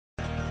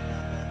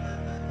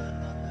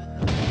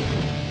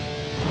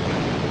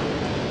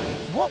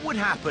What would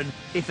happen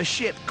if a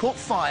ship caught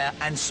fire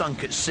and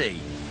sunk at sea?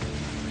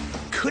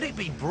 Could it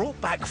be brought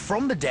back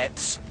from the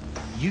depths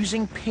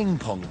using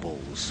ping-pong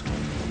balls?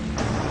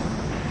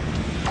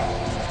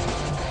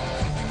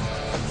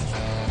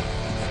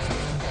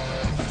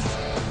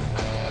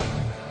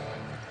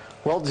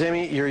 Well,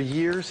 Jamie, your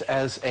years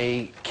as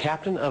a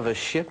captain of a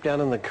ship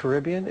down in the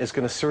Caribbean is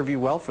going to serve you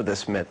well for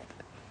this myth,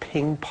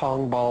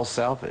 ping-pong ball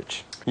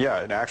salvage.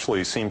 Yeah, it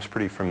actually seems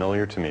pretty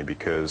familiar to me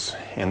because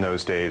in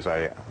those days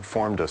I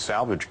formed a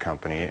salvage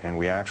company and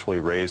we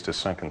actually raised a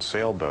sunken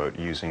sailboat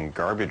using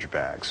garbage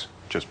bags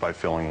just by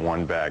filling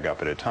one bag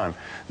up at a time.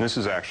 And this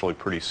is actually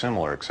pretty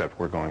similar, except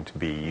we're going to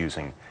be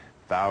using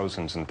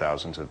thousands and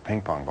thousands of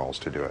ping-pong balls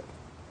to do it.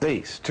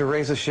 These, to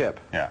raise a ship?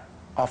 Yeah.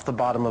 Off the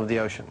bottom of the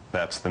ocean?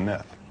 That's the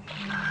myth.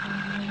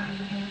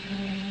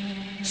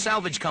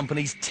 Salvage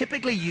companies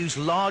typically use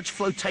large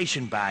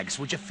flotation bags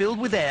which are filled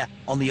with air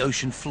on the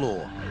ocean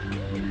floor.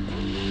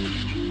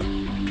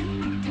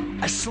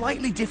 A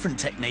slightly different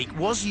technique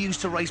was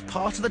used to raise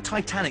part of the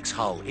Titanic's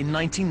hull in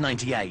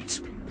 1998.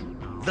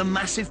 The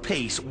massive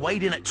piece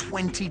weighed in at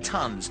 20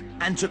 tons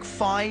and took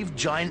 5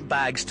 giant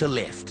bags to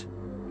lift,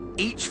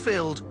 each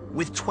filled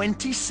with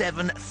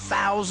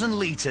 27,000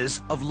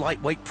 litres of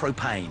lightweight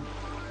propane.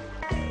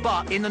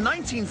 But in the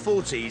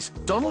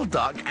 1940s, Donald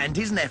Duck and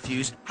his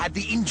nephews had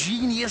the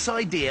ingenious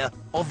idea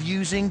of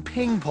using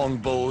ping-pong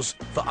balls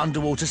for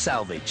underwater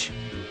salvage.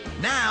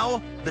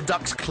 Now, the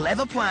Ducks'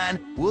 clever plan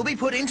will be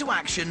put into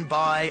action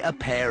by a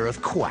pair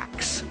of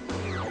quacks.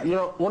 You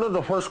know, one of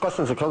the first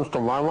questions that comes to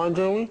my mind,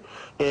 Jamie,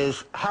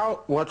 is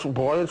how much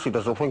buoyancy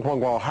does a ping-pong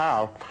ball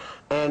have,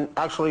 and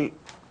actually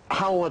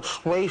how much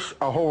space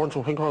a whole bunch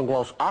of ping-pong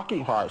balls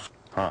occupies.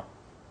 Huh.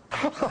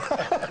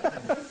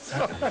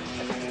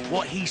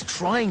 What he's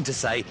trying to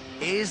say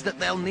is that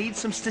they'll need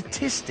some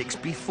statistics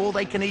before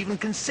they can even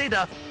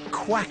consider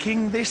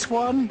quacking this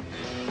one.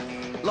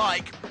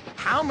 Like,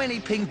 how many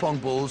ping-pong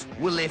balls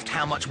will lift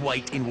how much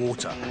weight in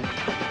water?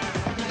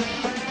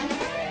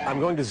 I'm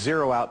going to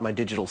zero out my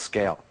digital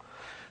scale.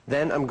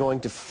 Then I'm going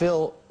to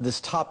fill this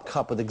top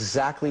cup with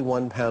exactly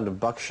 1 pound of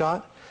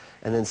buckshot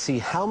and then see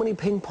how many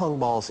ping-pong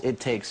balls it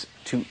takes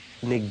to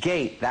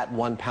negate that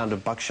 1 pound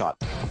of buckshot.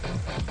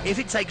 If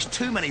it takes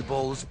too many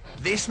balls,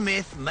 this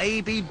myth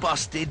may be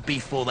busted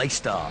before they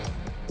start.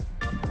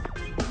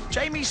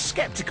 Jamie's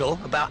skeptical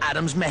about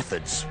Adam's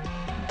methods.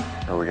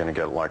 Are we going to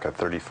get like a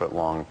 30-foot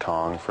long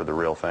tong for the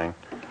real thing?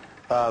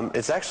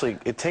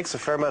 It takes a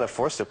fair amount of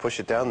force to push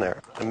it down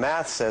there. The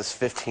math says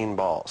 15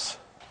 balls.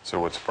 So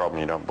what's the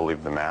problem? You don't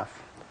believe the math?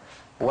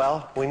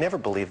 Well, we never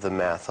believe the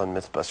math on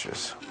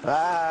Mythbusters.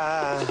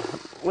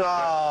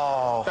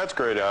 Oh. That's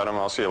great, Adam.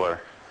 I'll see you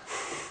later.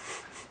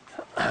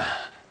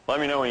 Let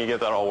me know when you get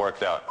that all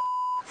worked out.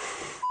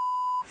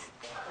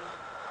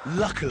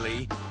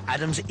 Luckily,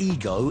 Adam's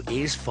ego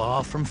is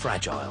far from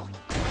fragile.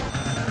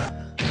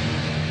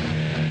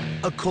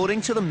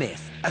 According to the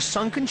myth, a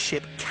sunken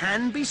ship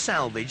can be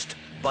salvaged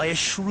by a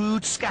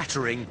shrewd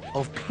scattering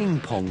of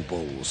ping-pong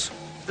balls.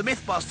 The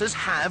Mythbusters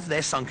have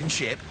their sunken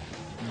ship,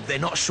 they're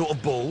not short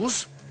of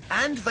balls,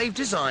 and they've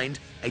designed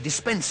a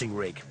dispensing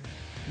rig.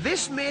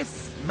 This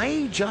myth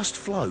may just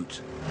float.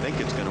 I think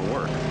it's going to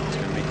work. It's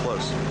going to be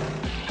close.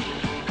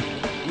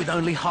 With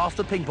only half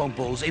the ping-pong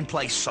balls in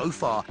place so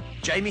far,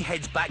 Jamie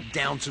heads back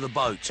down to the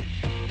boat.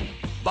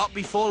 But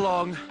before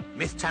long,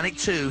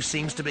 Mythtanic 2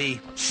 seems to be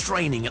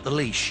straining at the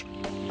leash.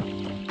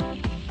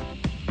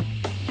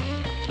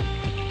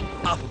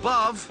 Up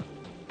above,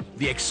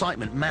 the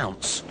excitement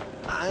mounts.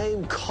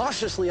 I'm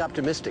cautiously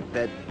optimistic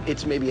that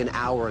it's maybe an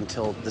hour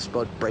until this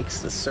boat breaks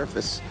the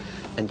surface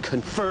and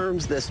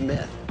confirms this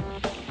myth.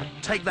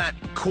 Take that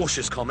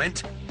cautious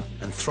comment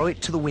and throw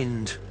it to the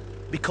wind.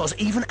 Because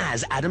even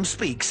as Adam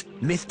speaks,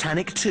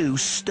 Mythtanic 2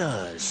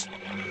 stirs.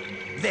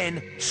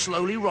 Then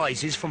slowly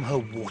rises from her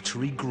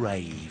watery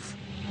grave.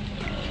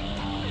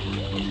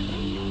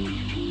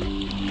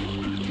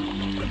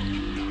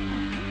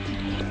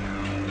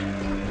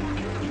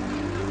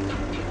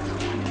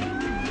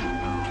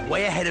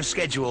 Way ahead of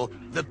schedule,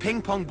 the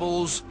ping-pong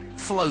balls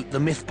float the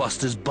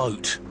Mythbusters'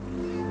 boat.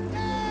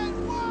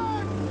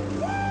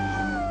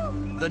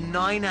 The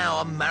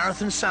 9-hour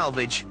marathon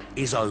salvage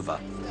is over.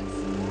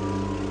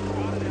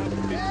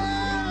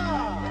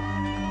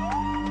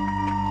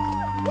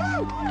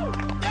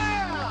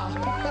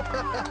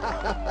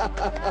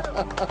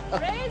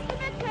 Raise the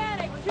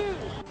Mythtanic 2.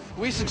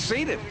 We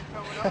succeeded,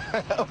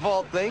 of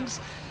all things.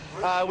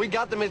 We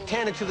got the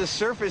Mythtanic to the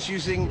surface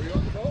using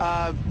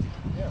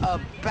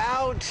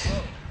about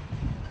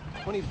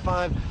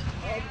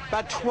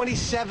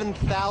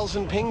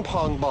 27,000 ping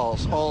pong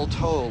balls, all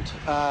told,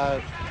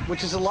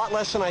 which is a lot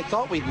less than I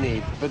thought we'd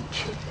need. But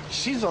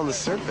she's on the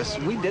surface.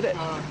 We did it.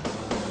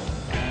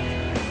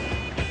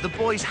 The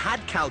boys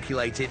had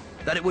calculated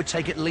that it would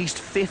take at least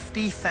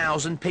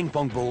 50,000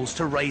 ping-pong balls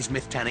to raise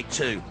Mythtanic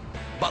 2,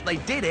 but they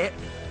did it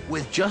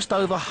with just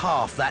over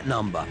half that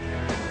number.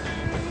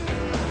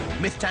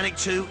 Mythtanic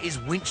 2 is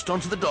winched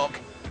onto the dock,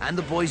 and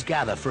the boys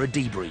gather for a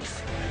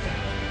debrief.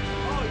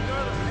 Oh,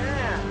 you're the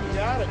man. You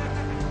got it.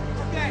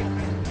 Okay.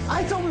 I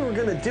I thought we were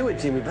going to do it,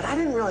 Jimmy, but I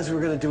didn't realize we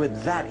were going to do it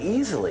that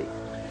easily.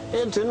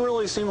 It didn't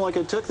really seem like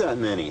it took that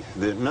many.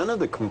 None of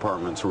the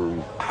compartments were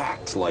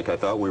packed like I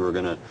thought we were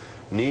going to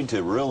need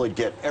to really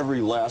get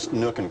every last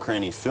nook and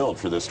cranny filled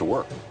for this to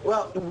work.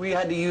 Well, we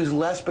had to use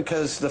less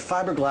because the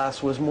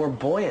fiberglass was more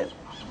buoyant.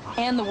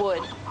 And the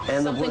wood.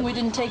 And the Something wood. we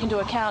didn't take into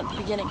account at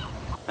the beginning.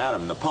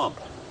 Adam, the pump,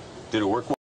 did it work well?